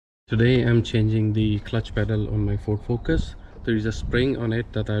Today I'm changing the clutch pedal on my Ford Focus. There is a spring on it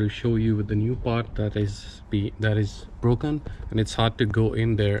that I'll show you with the new part that is broken, and it's hard to go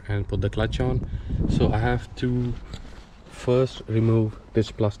in there and put the clutch on. So I have to first remove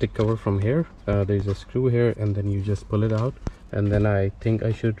this plastic cover from here. There's a screw here, and then you just pull it out. And then I think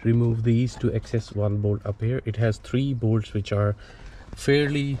I should remove these to access one bolt up here. It has 3 bolts which are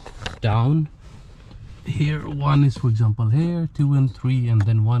fairly down. Here one is, for example, here 2 and 3, and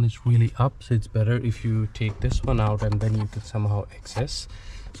then one is really up, so it's better if you take this one out and then you can somehow access.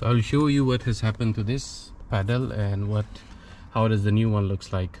 So I'll show you what has happened to this pedal and how does the new one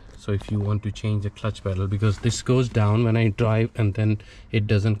looks like. So if you want to change the clutch pedal, because this goes down when I drive and then it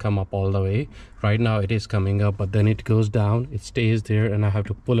doesn't come up all the way. Right now it is coming up, but then it goes down, it stays there, and I have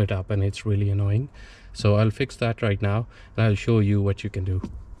to pull it up, and it's really annoying. So I'll fix that right now and I'll show you what you can do.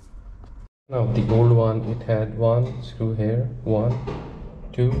 Now the old one, it had 1 screw here, 1,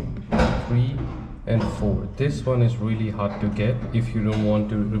 2, 3 and 4. This one is really hard to get if you don't want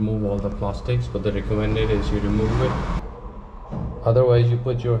to remove all the plastics, but the recommended is you remove it. Otherwise you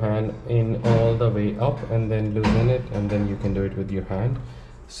put your hand in all the way up and then loosen it, and then you can do it with your hand.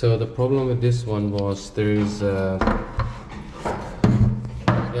 So the problem with this one was there is a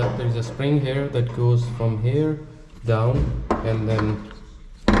spring here that goes from here down, and then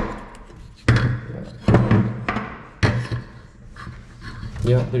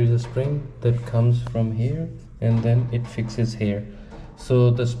there is a spring that comes from here and then it fixes here. So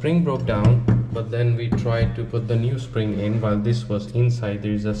the spring broke down, but then we tried to put the new spring in. While this was inside,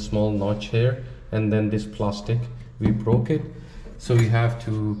 there is a small notch here, and then this plastic, we broke it, so we have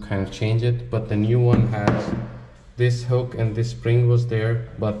to kind of change it. But the new one has this hook and this spring was there,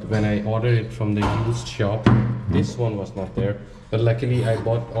 but when I ordered it from the used shop, this one was not there. But luckily I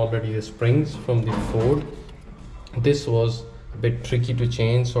bought already the springs from the Ford. This was a bit tricky to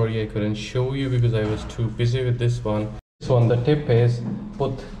change. Sorry I couldn't show you because I was too busy with this one. So on the tip is,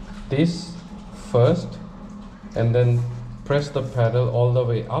 put this first and then press the pedal all the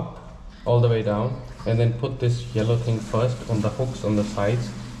way up, all the way down, and then put this yellow thing first on the hooks on the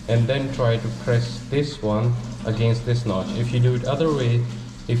sides, and then try to press this one against this notch. If you do it other way,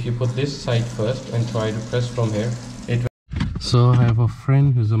 if you put this side first and try to press from here, it will. So I have a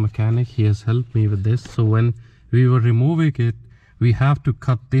friend who's a mechanic. He has helped me with this. So when we were removing it, we have to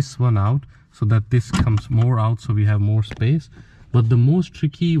cut this one out so that this comes more out, so we have more space. But the most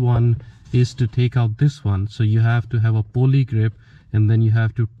tricky one is to take out this one. So you have to have a pulley grip, and then you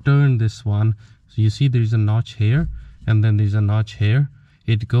have to turn this one. So you see there's a notch here, and then there's a notch here.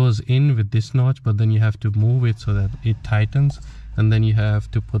 It goes in with this notch, but then you have to move it so that it tightens, and then you have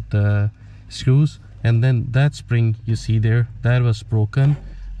to put the screws. And then that spring you see there, that was broken.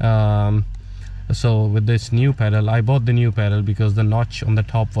 So with this new pedal, I bought the new pedal because the notch on the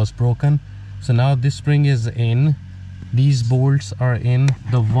top was broken. So now this spring is in, these bolts are in.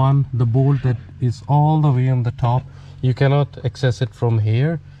 The bolt that is all the way on the top, you cannot access it from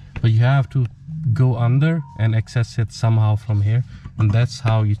here, but you have to go under and access it somehow from here, and that's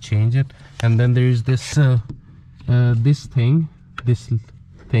how you change it. And then there is this this thing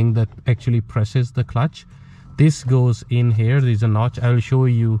that actually presses the clutch. This goes in here. There's a notch. I will show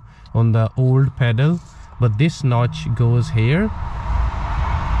you on the old pedal, but this notch goes here.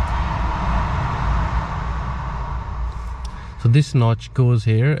 So this notch goes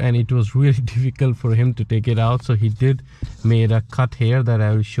here, and it was really difficult for him to take it out, so he made a cut here that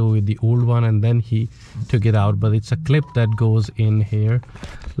I will show you the old one, and then he took it out. But it's a clip that goes in here.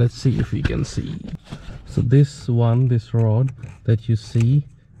 Let's see if we can see. So this rod that you see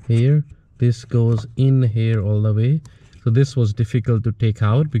here, this goes in here all the way. So this was difficult to take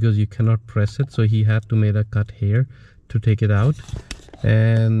out because you cannot press it, so he had to make a cut here to take it out.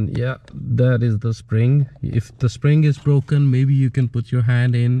 And yeah, that is the spring. If the spring is broken, maybe you can put your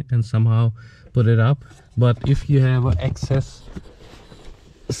hand in and somehow put it up. But if you have an excess,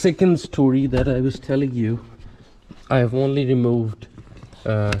 second story that I was telling you, I have only removed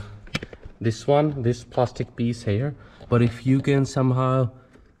this plastic piece here. But if you can somehow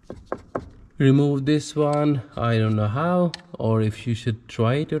remove this one, I don't know how, or if you should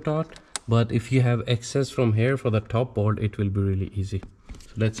try it or not, but if you have excess from here for the top board, it will be really easy.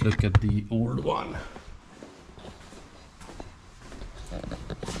 So let's look at the old one.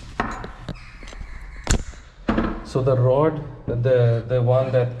 So the rod, the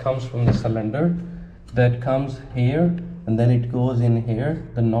one that comes from the cylinder, that comes here, and then it goes in here,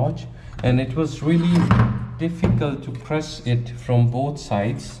 the notch, and it was really difficult to press it from both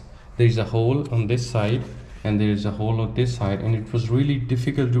sides. There's a hole on this side and there is a hole on this side, and it was really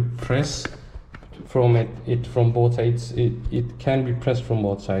difficult to press from it from both sides. It can be pressed from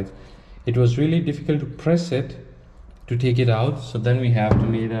both sides. It was really difficult to press it to take it out, so then we have to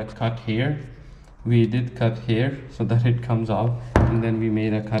make a cut here. We did cut here so that it comes out, and then we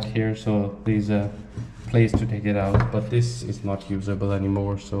made a cut here so there's a place to take it out, but this is not usable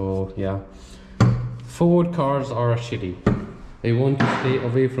anymore. So yeah, Ford cars are shitty. They want to stay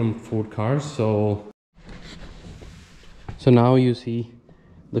away from Ford cars. So now you see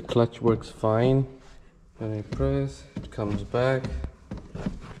the clutch works fine. When I press, it comes back.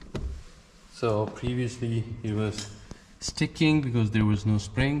 So previously it was sticking because there was no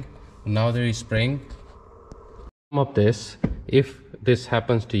spring. Now there is spring. Of this, if this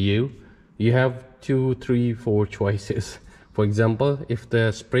happens to you, you have 2, 3, 4 choices. For example, if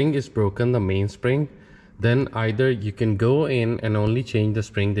the spring is broken, the main spring, then either you can go in and only change the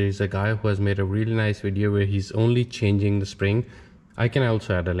spring. There is a guy who has made a really nice video where he's only changing the spring. I can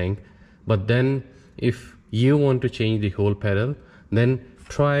also add a link. But then if you want to change the whole pedal, then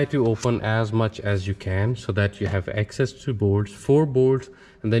try to open as much as you can so that you have access to boards, 4 boards,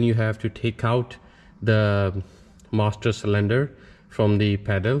 and then you have to take out the master cylinder from the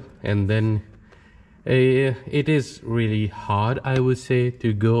pedal, and then it is really hard, I would say,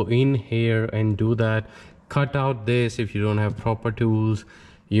 to go in here and do that. Cut out this. If you don't have proper tools,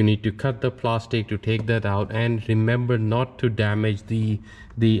 you need to cut the plastic to take that out, and remember not to damage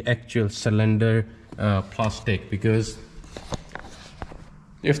the actual cylinder plastic, because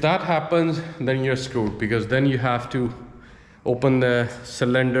if that happens, then you're screwed, because then you have to open the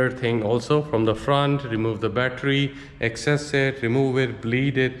cylinder thing also from the front, remove the battery, access it, remove it,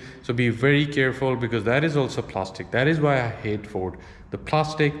 bleed it. So be very careful, because that is also plastic. That is why I hate Ford, the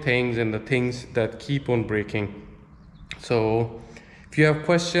plastic things and the things that keep on breaking. So if you have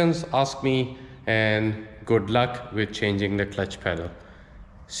questions, ask me, and good luck with changing the clutch pedal.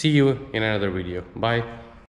 See you in another video. Bye.